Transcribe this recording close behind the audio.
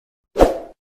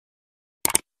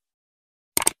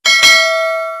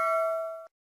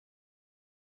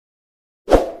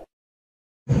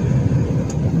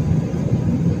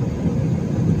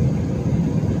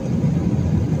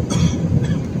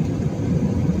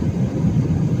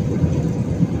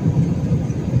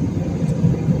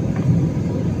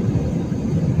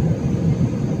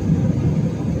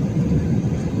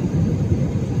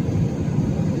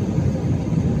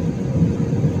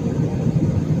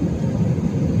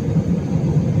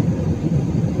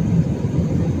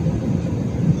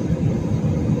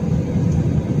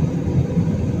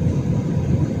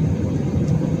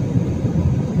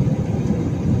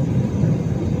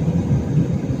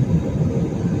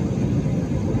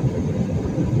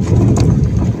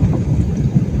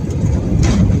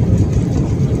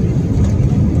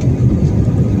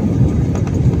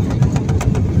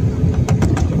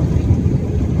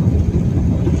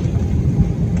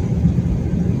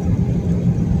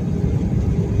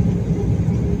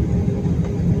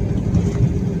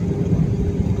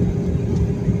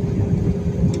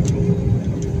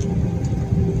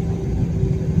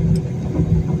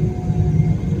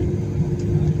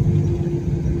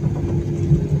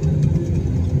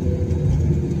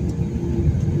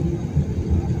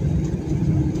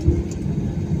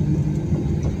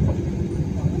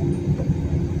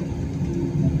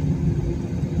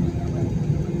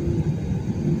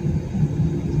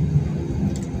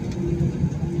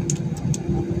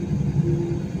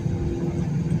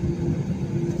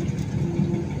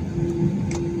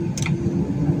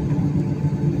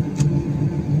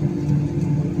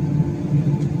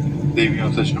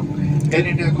देवियों सज्जनों, air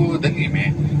India को दिल्ली में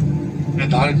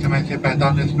निर्धारित समय से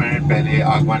 45 मिनट पहले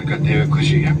आगमन करते हुए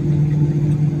खुशी है।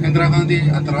 इंदिरा गांधी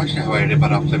अंतर्राष्ट्रीय हवाई अड्डे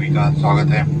पर आप सभी का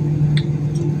स्वागत है।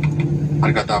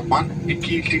 बाहर का तापमान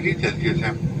 21 डिग्री सेल्सियस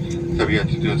है। सभी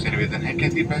अतिथियों से निवेदन है कि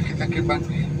सीट की संख्या पर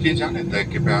किए जाने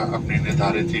तक कृपया अपने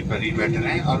निर्धारित सीट पर ही बैठे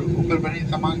रहें और ऊपर बने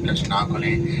सामान कक्ष ना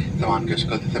खोलें। सामान कक्ष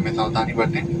खोलते समय सावधानी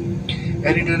बरतें।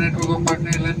 Air India network of partner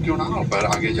airline की उड़ानों पर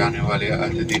आगे जाने वाले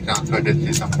अतिथि ट्रांसफर डेस्क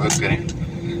से संपर्क करें।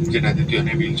 जिन अतिथियों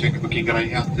ने व्हील चेयर की बुकिंग कराई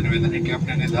है उनसे निवेदन है कि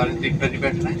अपने निर्धारित सीट पर ही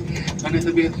बैठना है। अन्य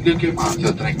सभी अतिथियों के मार्ग से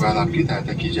उतरने के बाद आपकी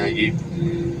सहायता की जाएगी।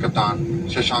 कप्तान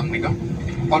शशांक निगम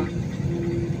और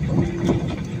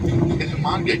इस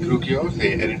विमान के क्रू की ओर से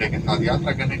एयर इंडिया के साथ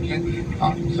यात्रा करने के लिए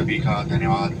आप सभी का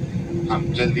धन्यवाद। हम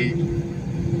जल्दी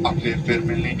आपसे फिर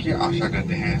मिलने की आशा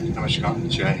करते हैं। नमस्कार,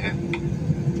 जय Hind.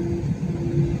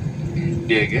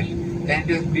 Dear guests,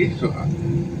 and is pleased to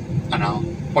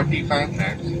announce 45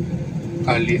 minutes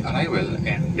early arrival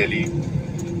in Delhi.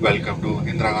 Welcome to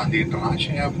Indira Gandhi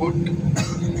International Airport.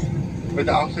 With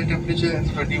the outside temperature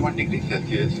is 21 degrees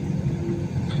Celsius.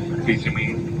 Please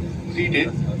remain seated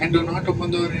and do not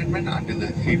open the overhead bin until the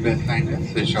seatbelt sign is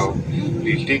switched out.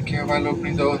 Please take care while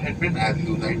opening the overhead bin as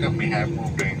loose items may have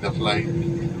moved during the flight.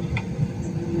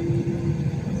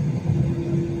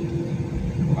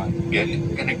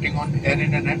 Guests connecting on Air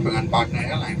India network and partner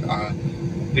airlines are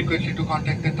requested to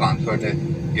contact the transfer desk.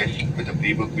 Guests with a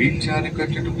pre-booked wheelchair are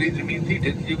requested to please remain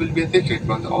seated. You will be assisted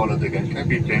once all other guests have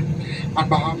been trained. On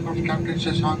behalf of Captain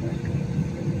Shashank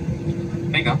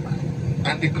Nigam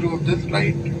and the crew of this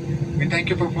flight, we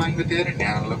thank you for flying with Air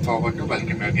India and look forward to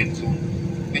welcome you again soon.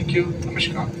 Thank you.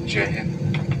 Namaskar. Jai Hind.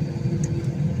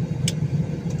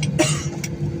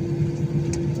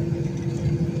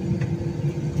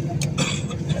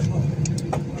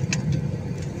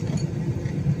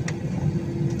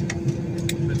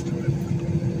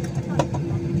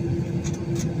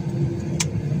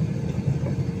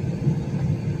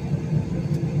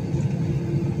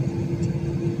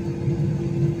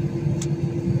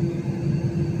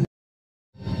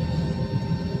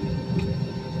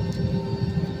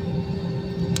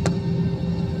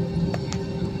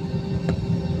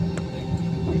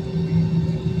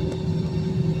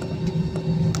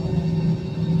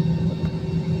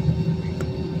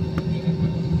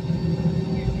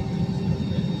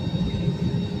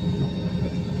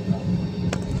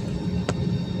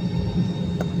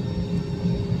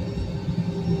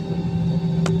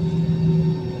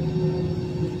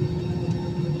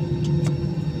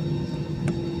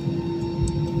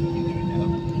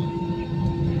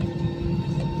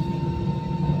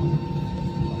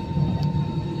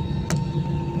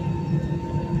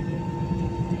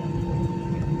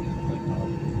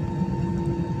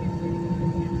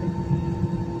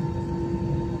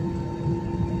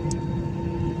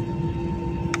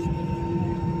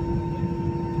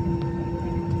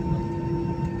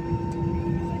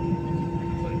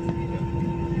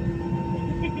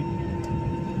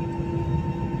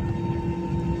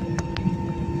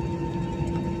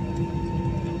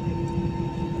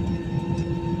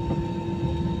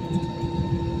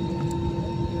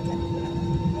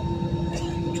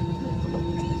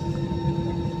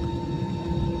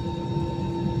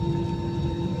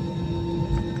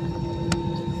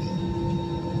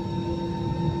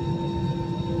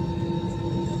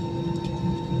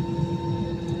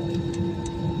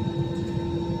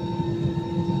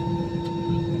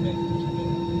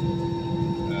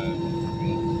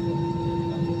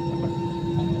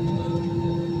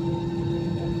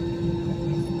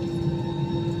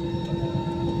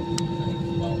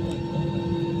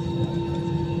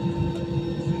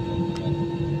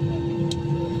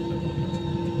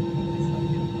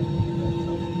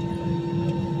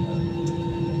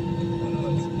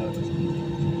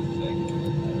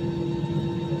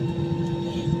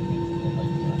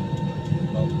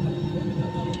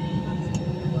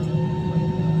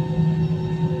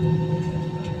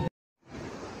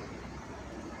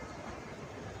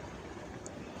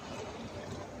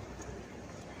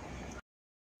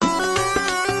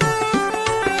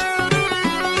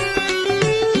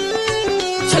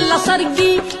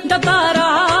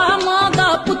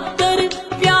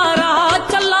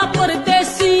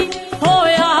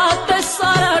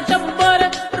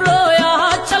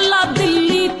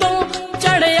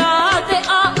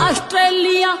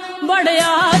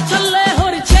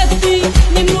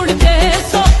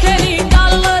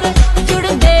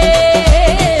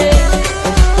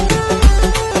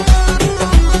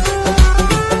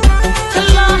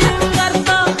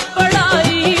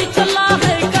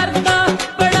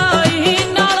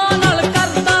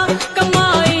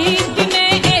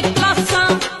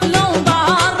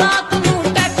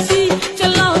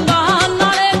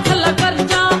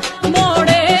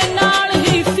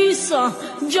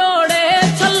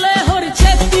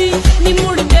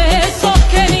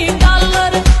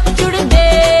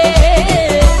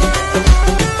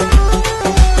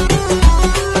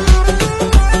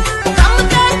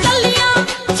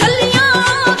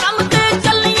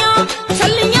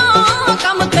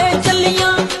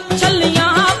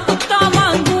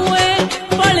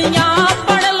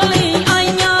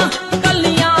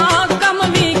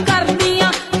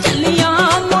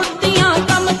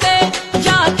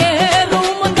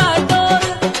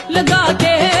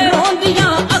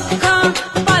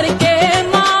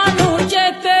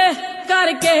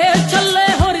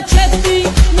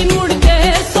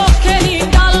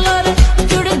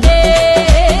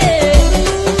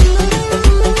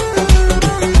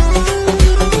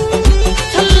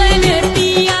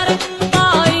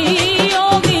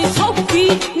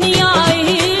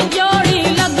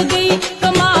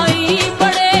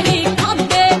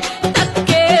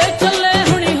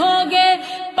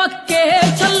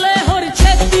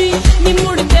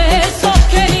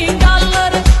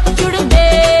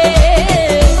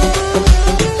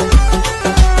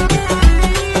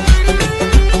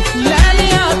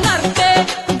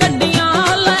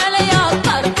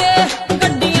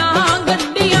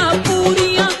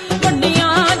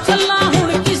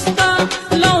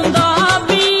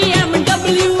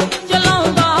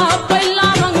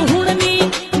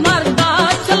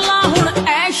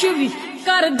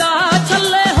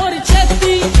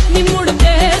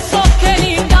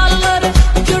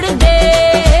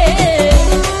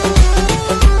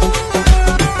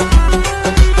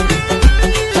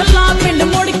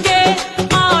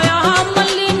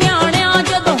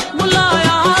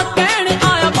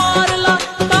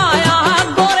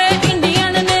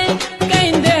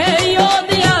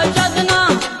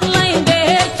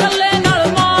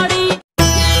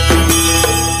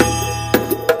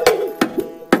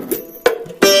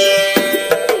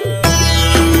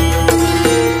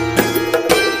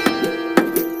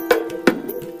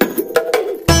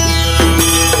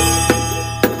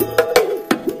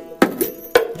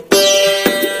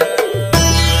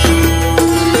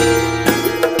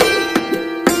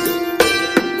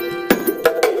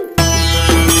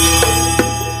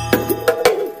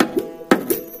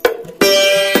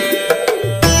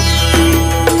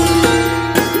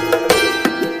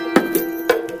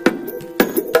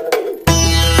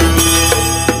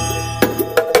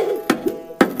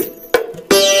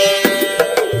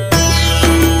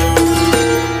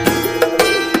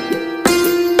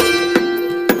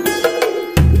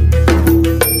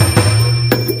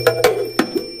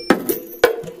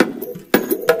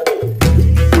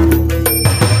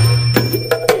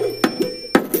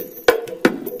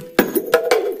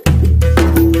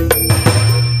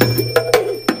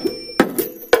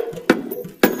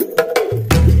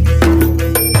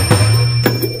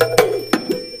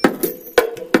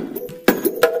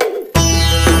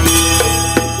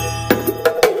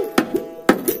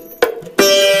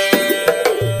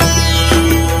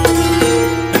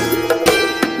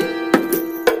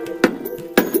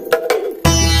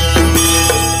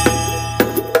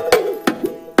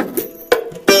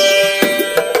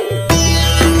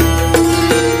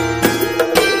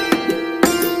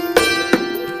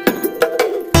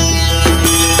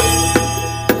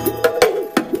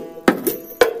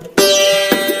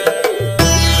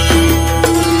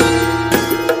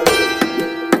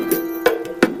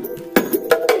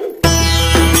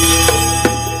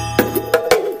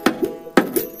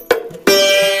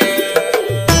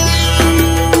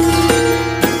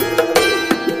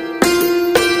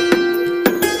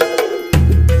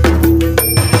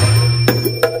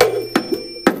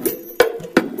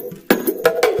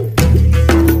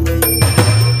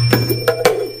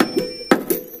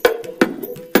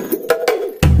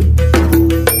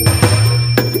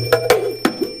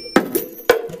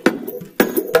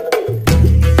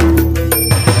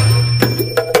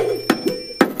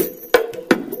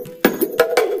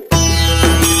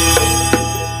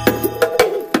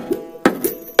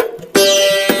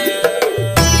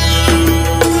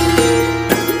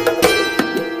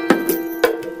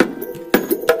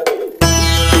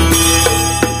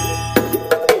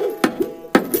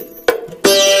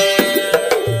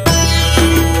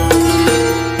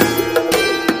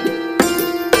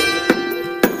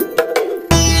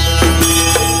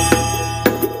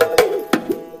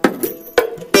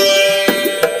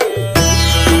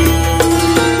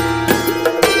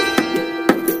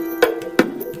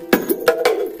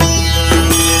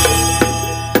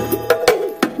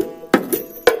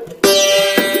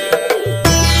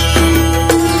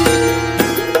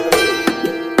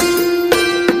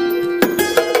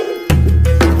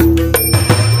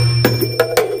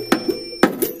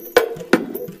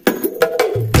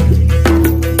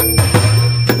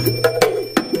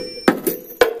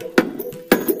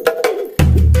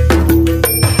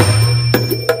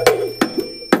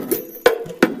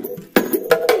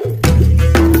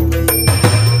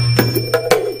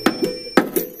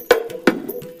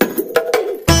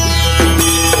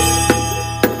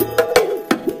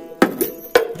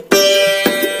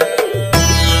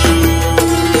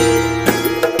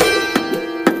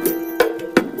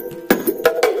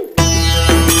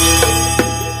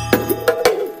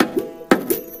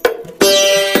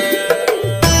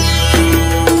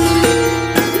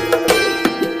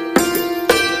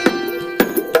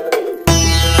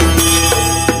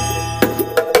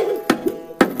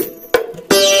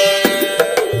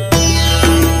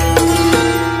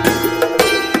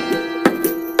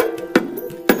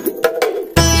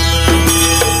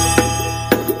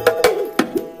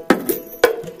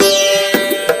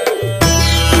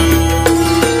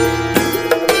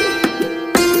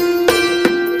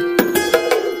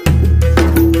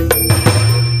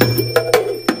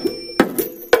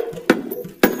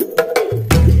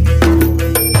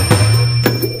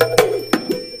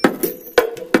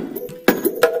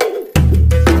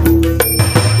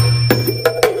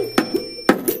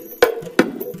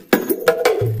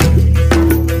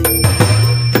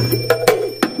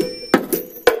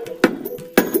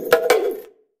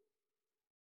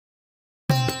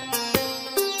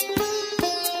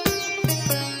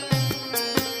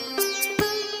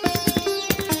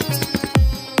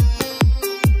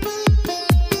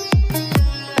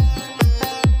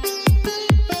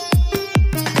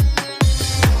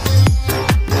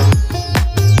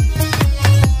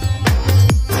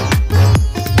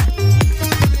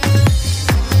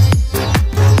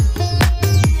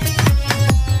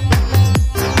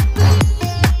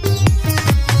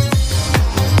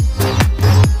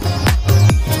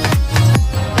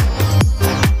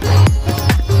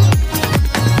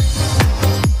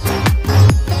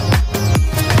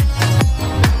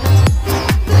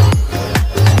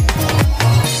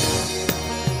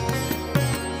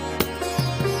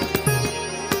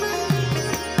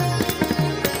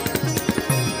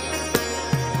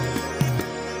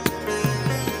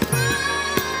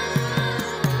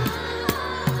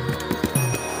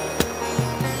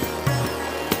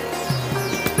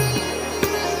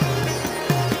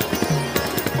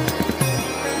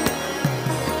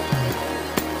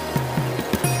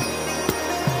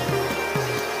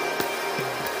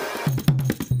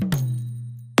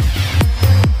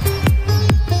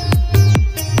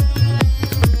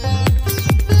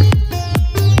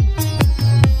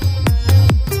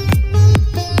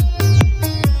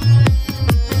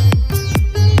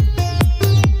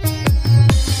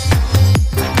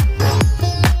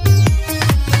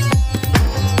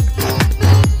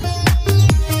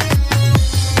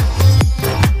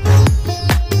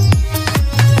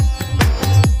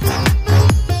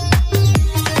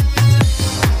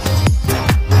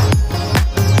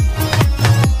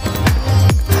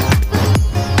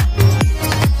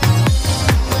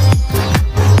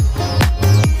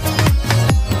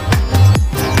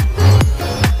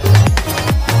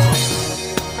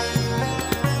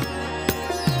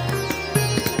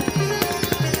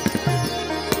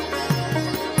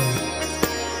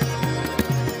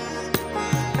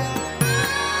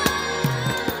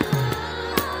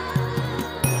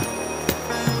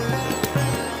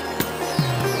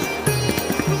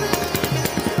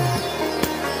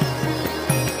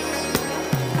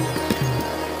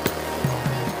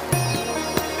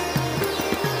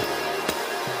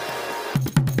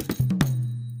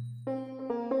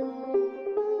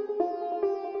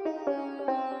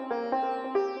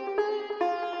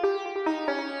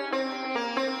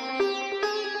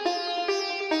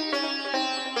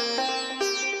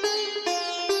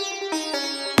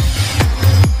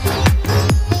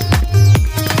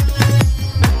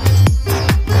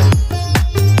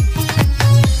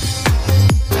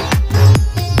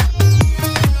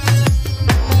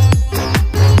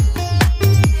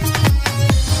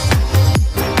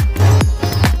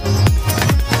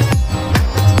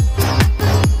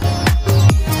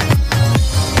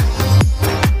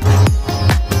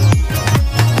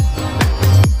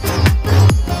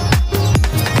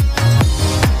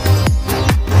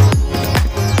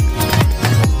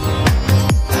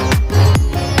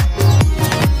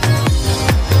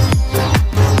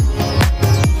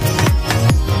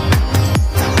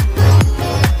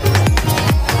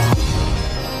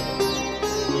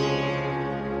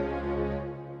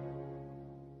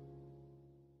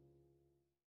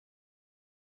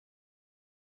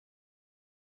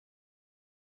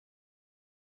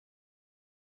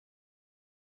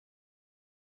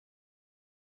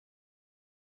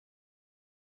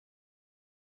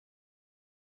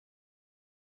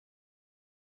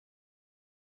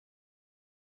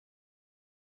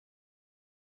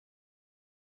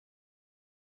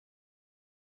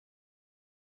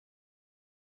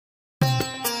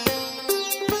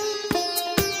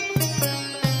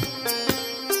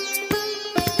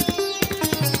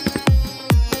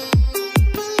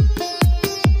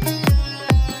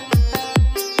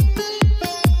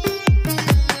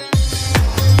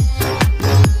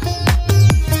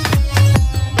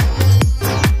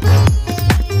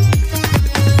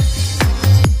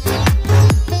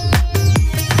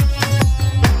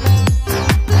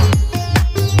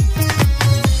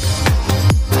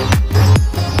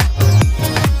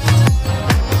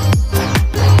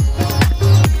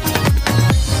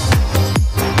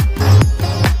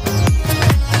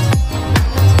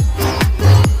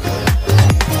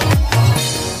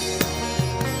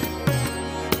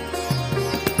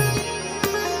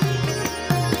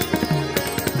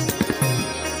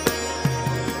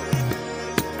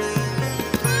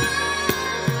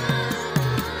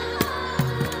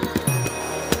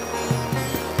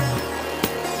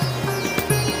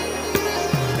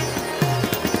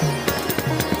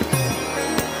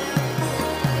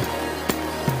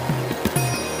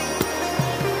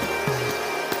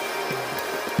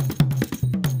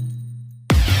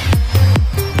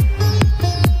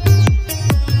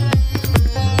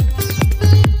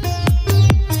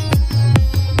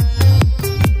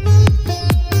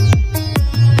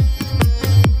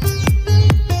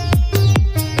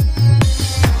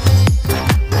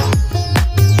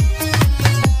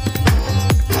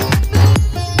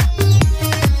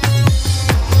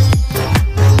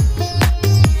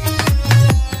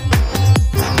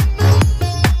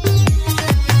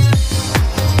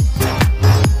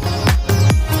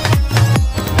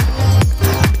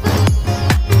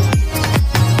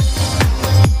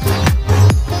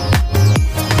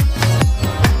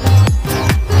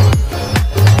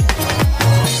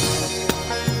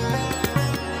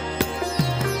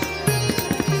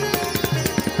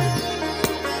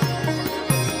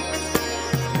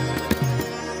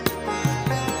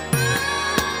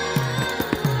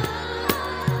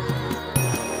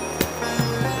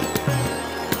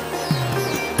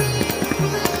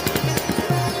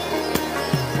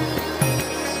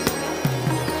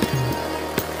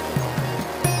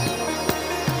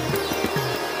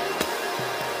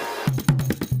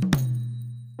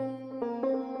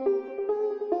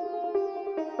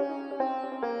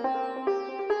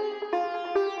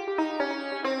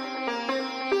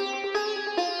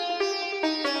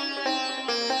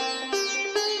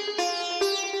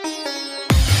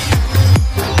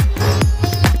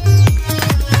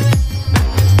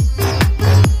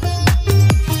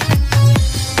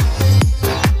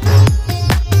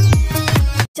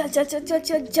 चल चल चल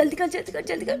चल, जल्दी कर जल्दी कर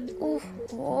जल्दी कर।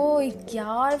 ओह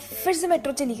यार, फिर से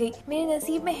मेट्रो चली गई। मेरे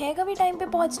नसीब में है कभी टाइम पे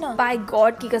पहुंचना। बाय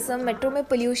गॉड की कसम, मेट्रो में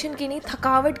पोल्यूशन की नहीं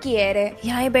थकावट की एयर है।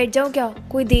 यहाँ बैठ जाऊँ क्या?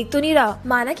 कोई देख तो नहीं रहा।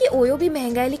 माना कि ओयो भी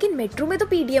महंगा है, लेकिन मेट्रो में तो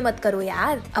पीडीए मत करो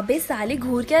यार। अबे साले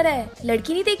घूर क्या रहा है?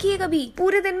 लड़की नहीं देखी है कभी?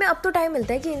 पूरे दिन में अब तो टाइम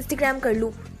मिलता है कि इंस्टाग्राम कर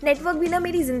लूं। नेटवर्क भी ना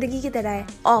मेरी जिंदगी की तरह है,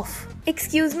 of.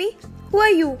 Excuse me, who are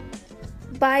you?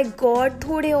 Bye God,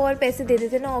 थोड़े और पैसे दे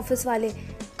देते ना ऑफिस वाले।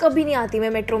 कभी नहीं आती मैं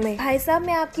मेट्रो में। भाई साहब,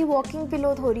 मैं आपकी वॉकिंग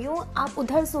पिलो हो रही हूँ, आप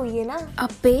उधर सोइए ना।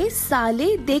 अबे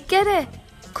साले, देख क्या रहे?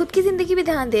 खुद की जिंदगी भी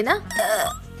ध्यान देना।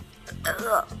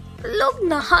 लोग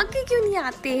नहा के क्यों नहीं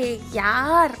आते हैं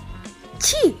यार?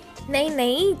 छी। नहीं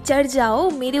नहीं, चढ़ जाओ,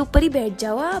 मेरे ऊपर ही बैठ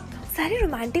जाओ आप। सारे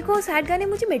रोमांटिक और सैड गाने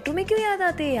मुझे मेट्रो में क्यों याद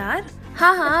आते हैं यार?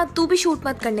 हाँ हाँ, तू भी शूट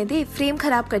मत करने दे, फ्रेम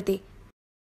खराब कर दे।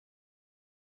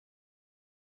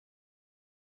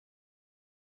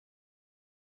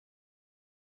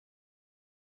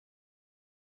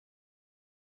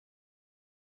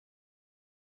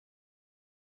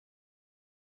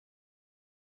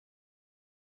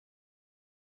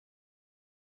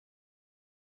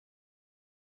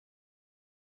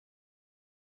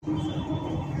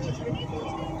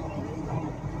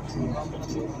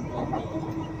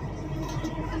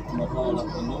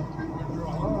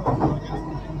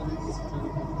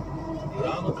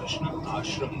 रामकृष्ण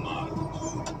आश्रम मार्ग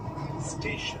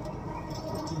स्टेशन,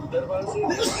 दरवाजे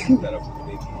की तरफ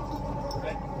खुलेगी।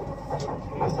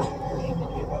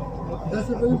 10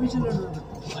 रुपये पीछे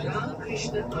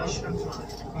रामकृष्ण आश्रम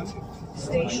मार्ग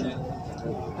station,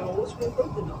 doors will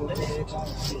open on the left.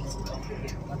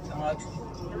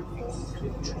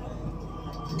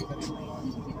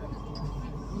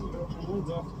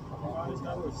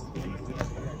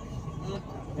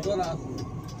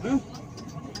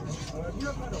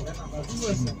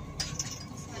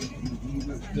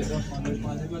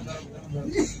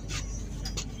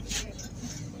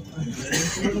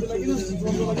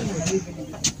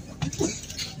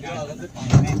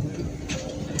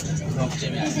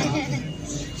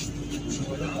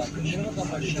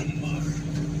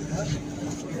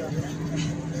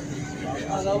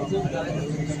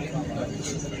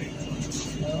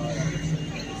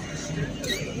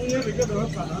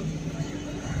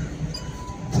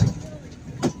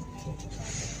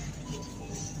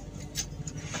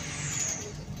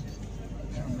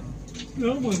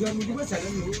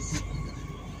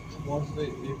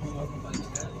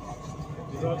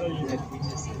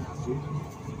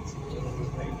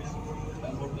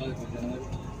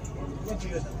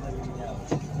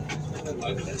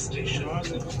 अगला स्टेशन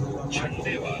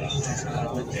झंडेवाला।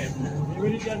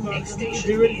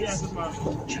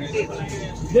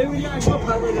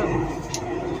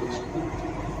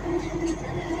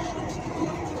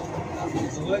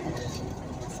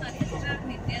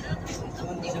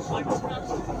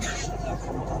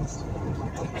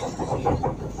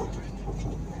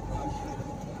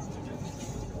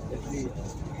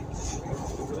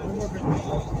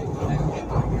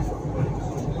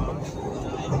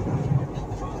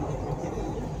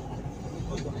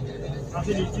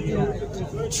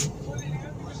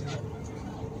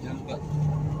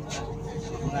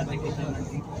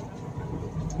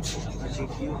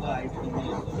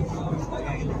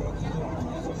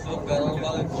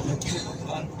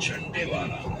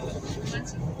 झंडेवाला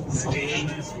स्टेशन,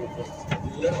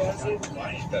 दरवाजे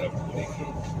बाईं तरफ खुलेंगे।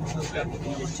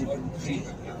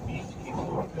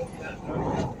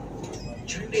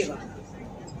 Jhandewala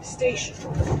station,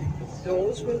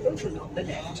 doors will open on the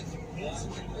left.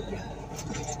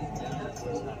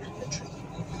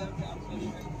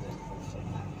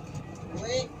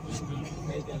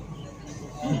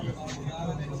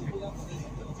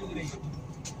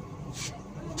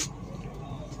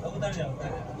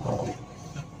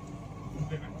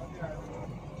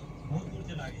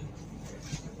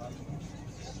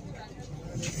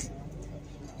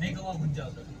 नहीं कमा बुझ जाओ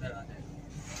तो इधर आ जाए।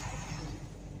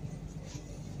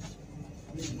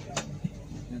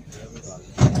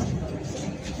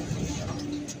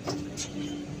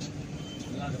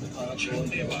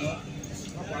 झंडेवाला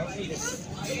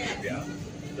कृपया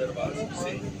दरवाजे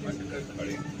से हटकर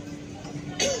खड़े।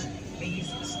 Please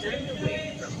stand away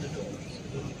from the doors.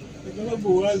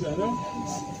 बुआ जरा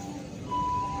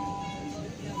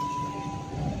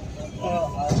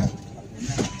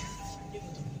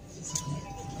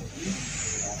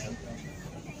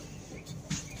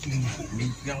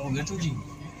क्या हो गया तुझी?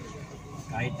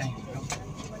 काय टाइम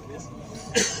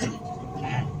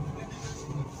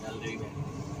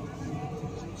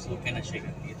सो कहना शेक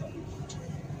ये तो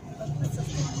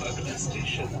अगला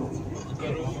स्टेशन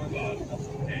करोबाग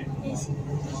है।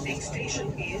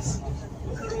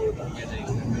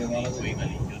 वही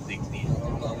वाली जो दिखती है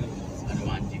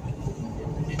हनुमान जी की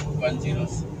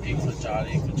 104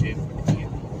 106 फुट की है।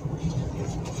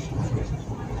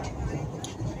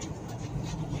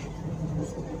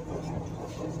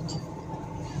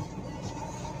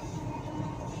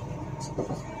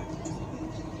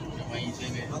 वहीं से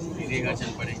धीरे घर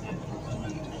चल पड़ेंगे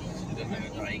इधर लगे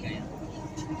तो आई गए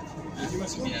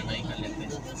नहीं कर लेते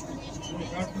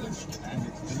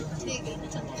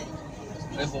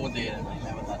अरे बहुत देर है भाई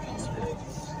मैं बताता हूँ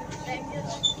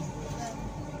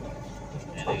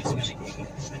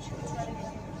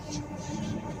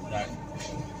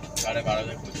साढ़े 12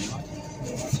 तक खुलेगा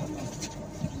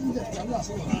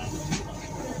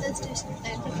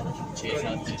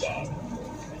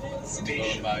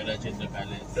 6-7 बागला चित्र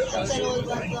पैलेस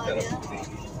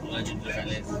चित्र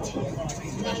पैलेस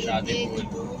शादीपुर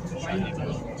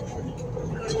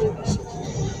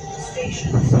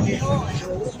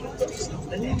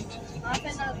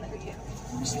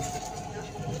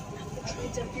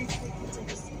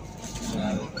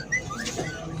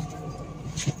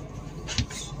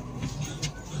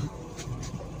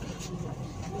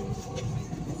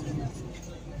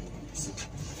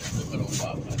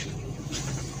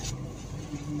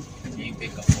यहीं पे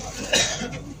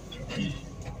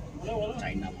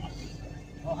चाइना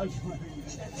मार्केट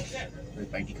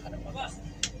पैटी खाना पड़ा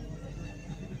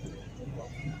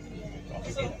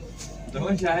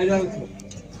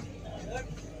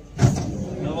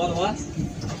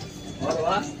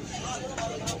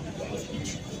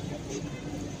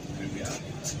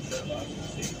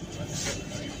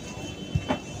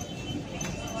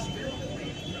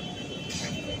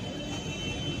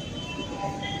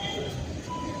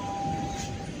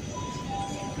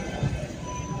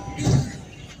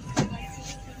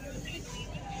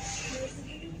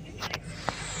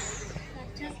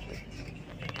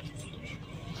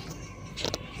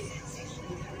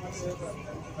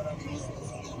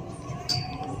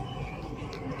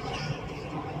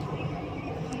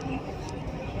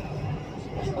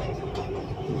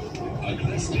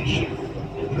अगला स्टेशन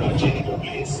राजेंद्र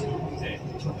प्लेस है।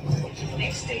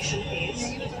 Next station is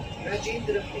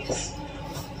Rajendra place.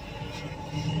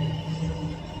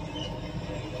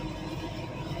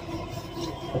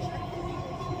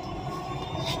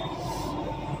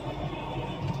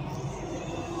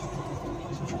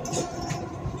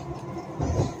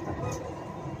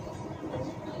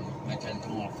 मैं चलता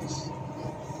हूँ ऑफिस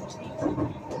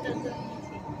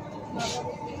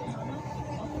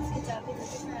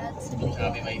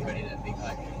चाबी वहीं पड़ी रहती खा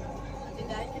के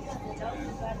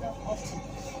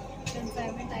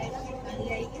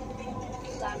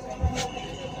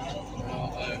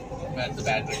मैं तो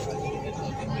बैठ गई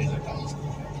 2-3 मिनट लगा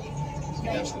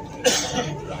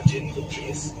राजेंद्र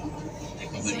प्लेस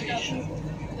देखो स्टेशन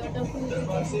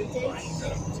दरवाजे बाईं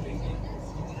तरफ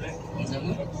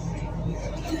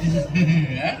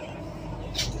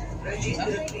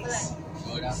राजेंद्र प्लेस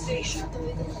गोरा स्टेशन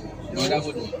गोरा को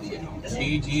बोलती है टी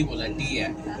जी बोला टी है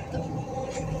तो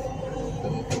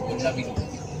बोलना भी नहीं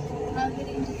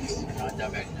जा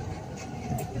बैठना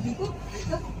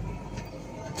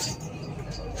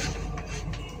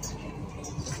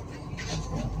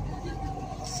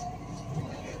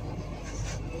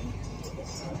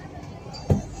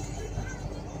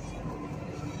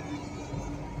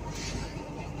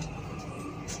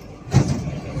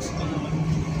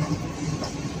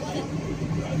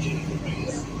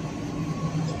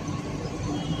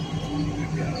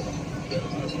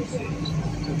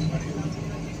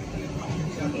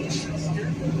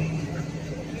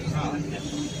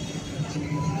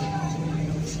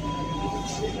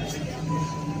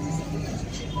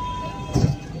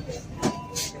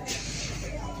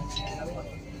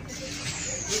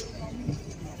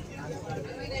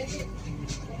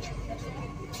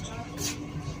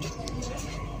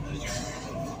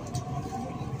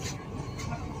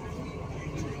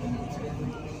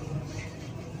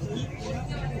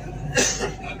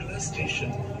अगला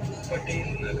स्टेशन पटेल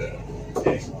नगर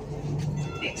है।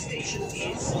 Next station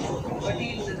is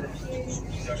Patel Nagar.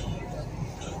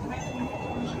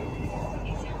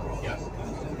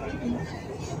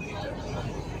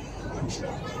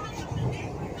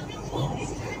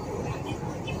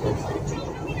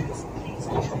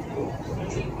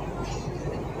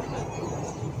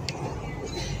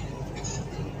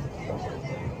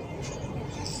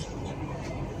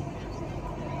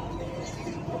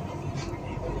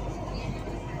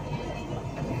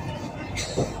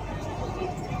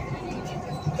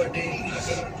 Patel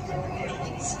Nagar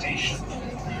station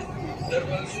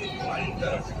दरवाजे बाईं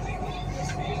तरफ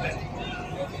है।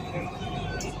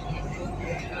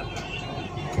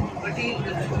 Patel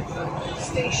Nagar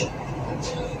Station.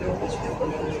 Doors will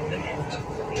open the end.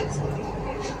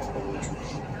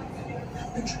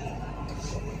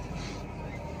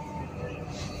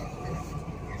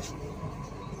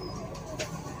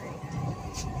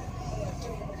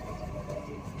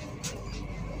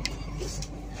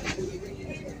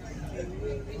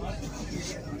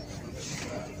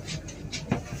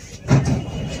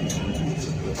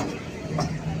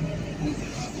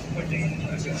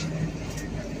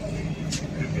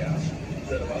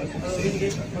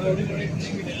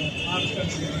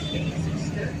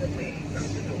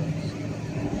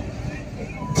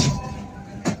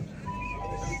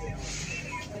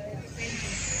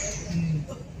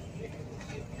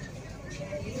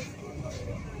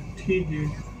 ठीक है।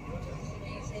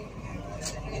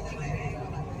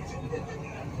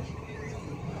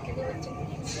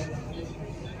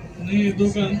 नहीं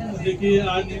दुकान देखिए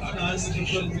आज तो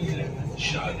कल मिल जाएगा।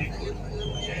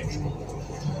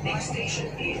 Next station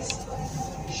is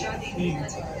Shadipur.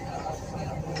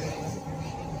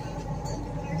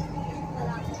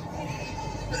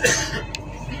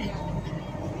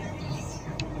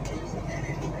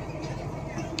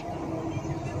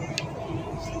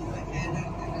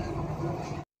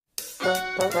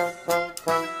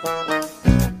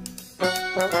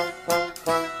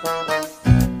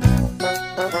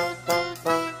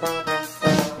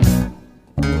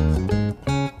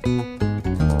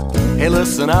 Hey,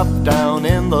 listen up down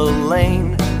in the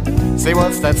lane. Say,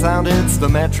 what's that sound? It's the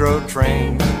metro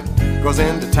train. Goes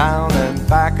into town and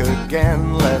back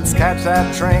again. Let's catch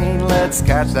that train, let's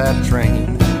catch that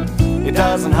train. It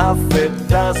doesn't huff, it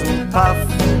doesn't puff,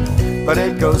 but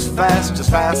it goes fast,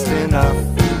 just fast enough.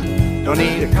 Don't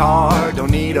need a car, don't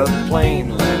need a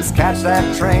plane. Let's catch that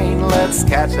train, let's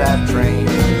catch that train.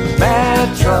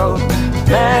 Metro,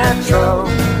 metro,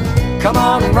 come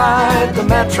on and ride the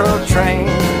metro train.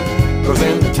 Goes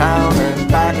into town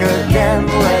and back again.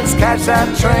 Let's catch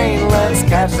that train, let's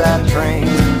catch that train.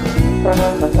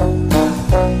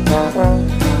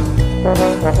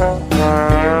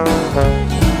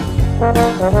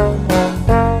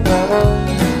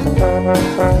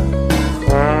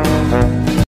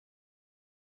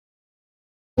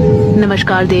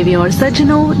 नमस्कार देवियों और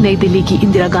सज्जनों, नई दिल्ली की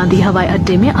इंदिरा गांधी हवाई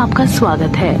अड्डे में आपका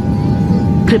स्वागत है।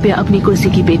 कृपया अपनी कुर्सी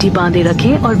की पेटी बांधे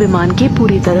रखें और विमान के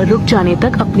पूरी तरह रुक जाने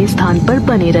तक अपने स्थान पर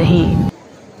बने रहें।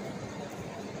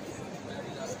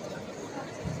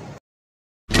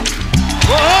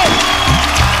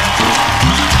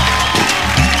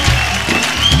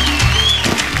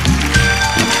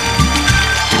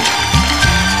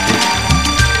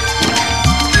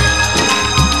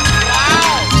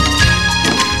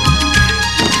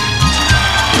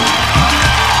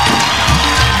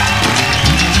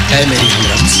 है मेरी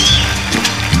हमरक्स,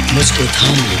 मुझको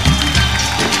थाम ले,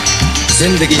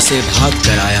 जिंदगी से भाग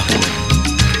कर आया हूँ मैं।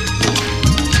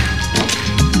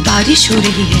 बारिश हो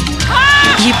रही है,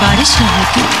 ये बारिश न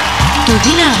होती तो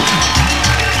भी ना आती।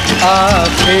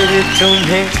 आखिर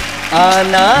तुम्हें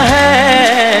आना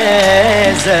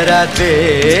है, जरा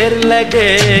देर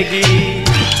लगेगी।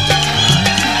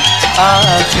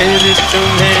 आखिर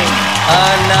तुम्हें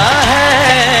आना है,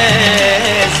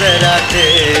 जरा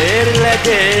देर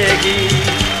लगेगी।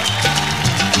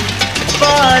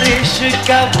 बारिश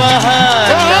का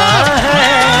बहाना है,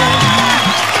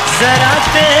 जरा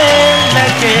देर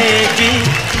लगेगी।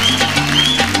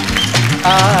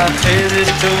 आखिर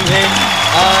तुम्हें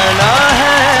आना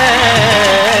है,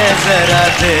 जरा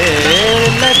देर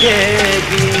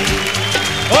लगेगी।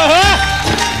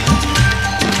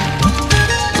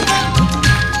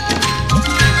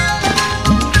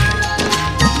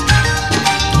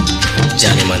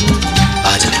 जाने मन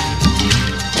आ जा,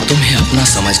 तुम्हें अपना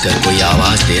समझकर कोई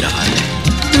आवाज दे रहा है।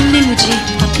 तुमने मुझे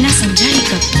अपना समझा ही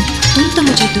कब? तुम तो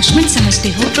मुझे दुश्मन समझते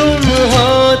हो। तुम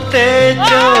होते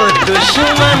जो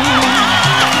दुश्मन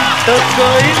तो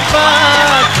कोई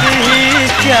बात ही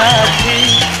क्या थी।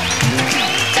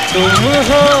 तुम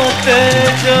होते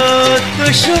जो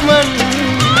दुश्मन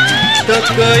तो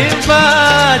कोई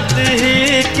बात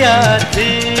ही क्या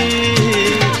थी।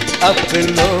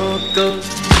 अपनों को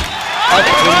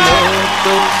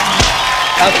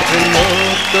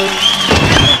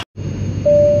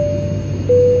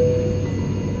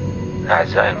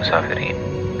أعزائي المسافرين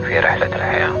في رحلة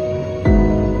الحياة،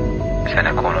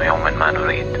 سنكون يوما ما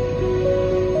نريد.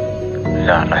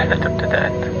 لا الرحلة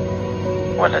ابتدأت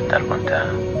ولا الدرب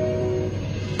انتهى.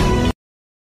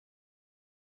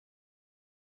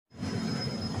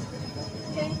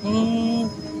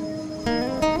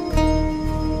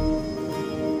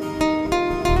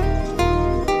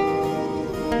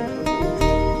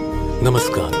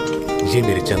 नमस्कार, ये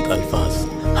मेरे चंद अल्फाज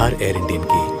हर एयर इंडियन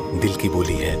की दिल की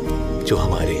बोली है जो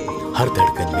हमारे हर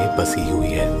धड़कन में बसी हुई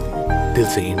है। दिल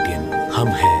से इंडियन हम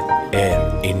हैं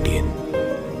एयर इंडियन।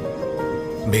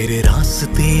 मेरे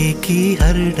रास्ते की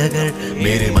हर डगर,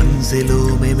 मेरे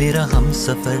मंजिलों में मेरा हम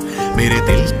सफर, मेरे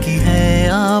दिल की है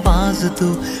आवाज तू,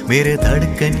 मेरे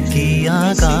धड़कन की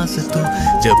आगाज तू।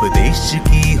 जब देश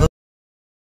की हो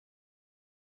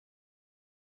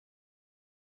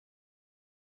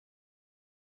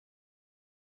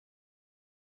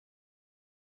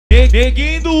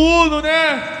Neguinho do Uno, né?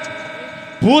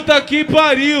 Puta que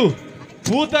pariu.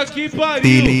 Puta que pariu.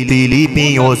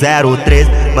 Filipinho 03,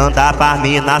 manda pra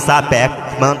mim na sapeca,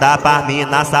 manda pra mim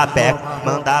na sapeca,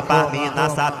 manda pra mim na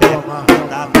sapeca,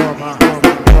 manda pra mim na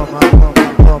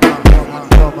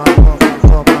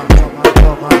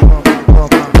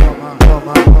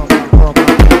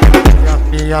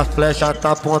Minha flecha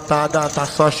tá apontada, tá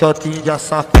só shotinho de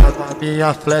safado.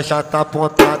 Minha flecha tá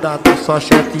apontada, tá só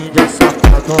shotinho de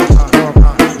safado.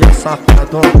 De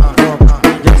safado,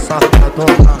 de safado,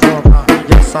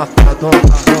 de safado,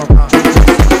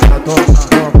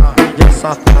 de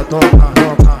safado,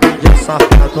 de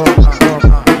safado,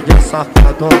 de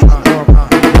safado.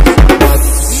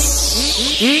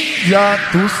 Índia,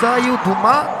 tu saiu do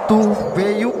mato,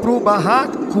 veio pro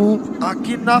barraco.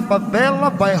 Aqui na favela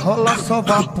vai rolar só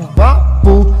vapo,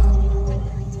 vapo.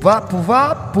 Vapo,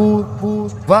 vapo,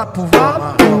 vapo,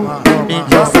 vapo.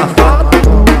 Índia safado,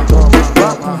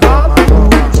 vapo, vapo.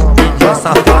 Índia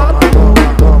safado,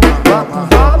 vapo,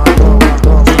 vapo.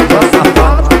 Índia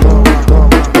safado,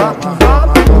 vapo,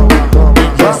 vapo.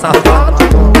 Índia safado,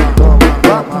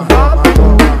 vapo, vapo.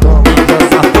 Índia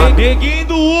safado. Neguinho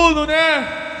do Uno, né?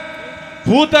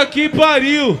 Puta que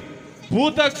pariu.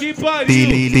 Puta que pariu.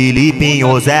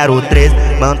 Filipinho 03,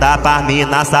 manda pra mim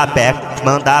na sapeca,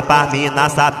 manda pra mim na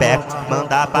sapeca,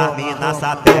 manda pra mim na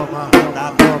sapeca,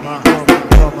 manda pra mim na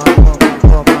sapeca.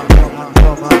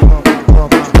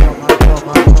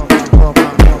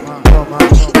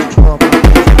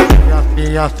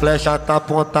 Minha flecha tá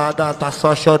apontada, tá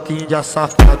só shotinho de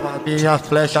safado. Minha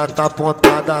flecha tá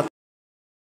apontada.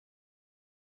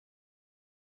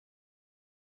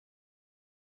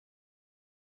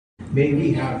 May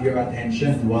we have your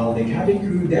attention while the cabin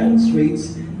crew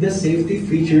demonstrates the safety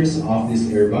features of this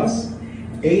Airbus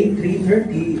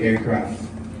A330 aircraft.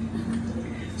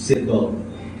 Seatbelt.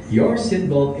 Your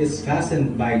seatbelt is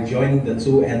fastened by joining the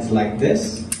two ends like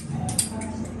this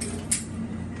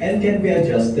and can be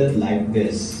adjusted like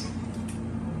this.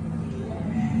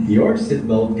 Your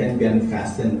seatbelt can be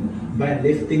unfastened by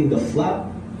lifting the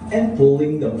flap and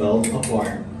pulling the belt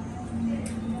apart.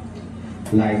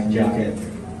 Life jacket.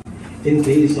 In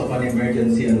case of an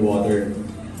emergency on water,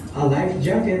 a life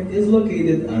jacket is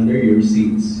located under your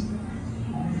seats.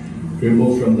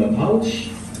 Remove from the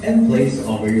pouch and place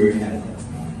over your head.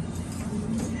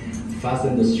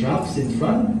 Fasten the straps in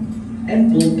front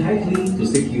and pull tightly to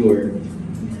secure.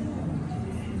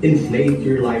 Inflate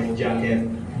your life jacket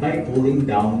by pulling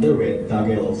down the red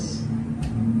toggles.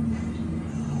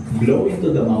 Blow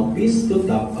into the mouthpiece to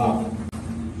top up.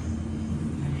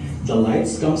 The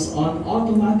lights comes on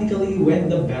automatically when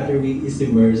the battery is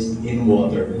immersed in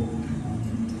water.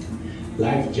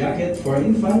 Life jacket for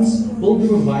infants will be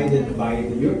provided by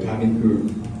your cabin crew.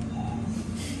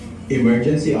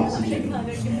 Emergency oxygen.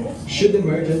 Should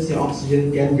emergency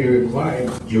oxygen can be required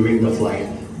during the flight,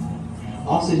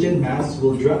 oxygen masks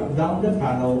will drop down the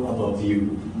panel above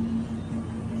you.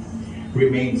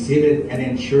 Remain seated and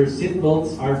ensure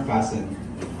seatbelts are fastened.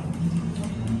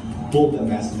 Pull the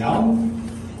mask down.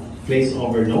 Place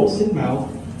over nose and mouth,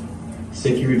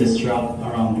 secure the strap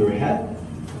around your head,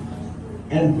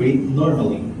 and breathe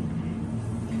normally.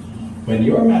 When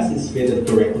your mask is fitted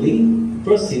correctly,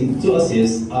 proceed to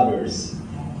assist others.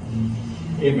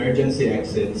 Emergency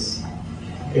exits.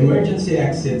 Emergency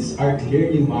exits are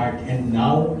clearly marked and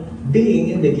now being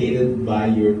indicated by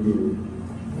your crew.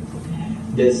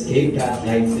 The escape path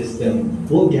light system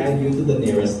will guide you to the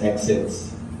nearest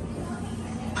exits.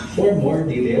 For more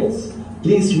details,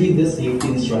 please read the safety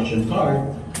instruction card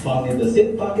found in the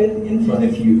seat pocket in front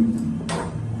of you.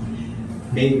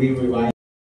 May we rewind.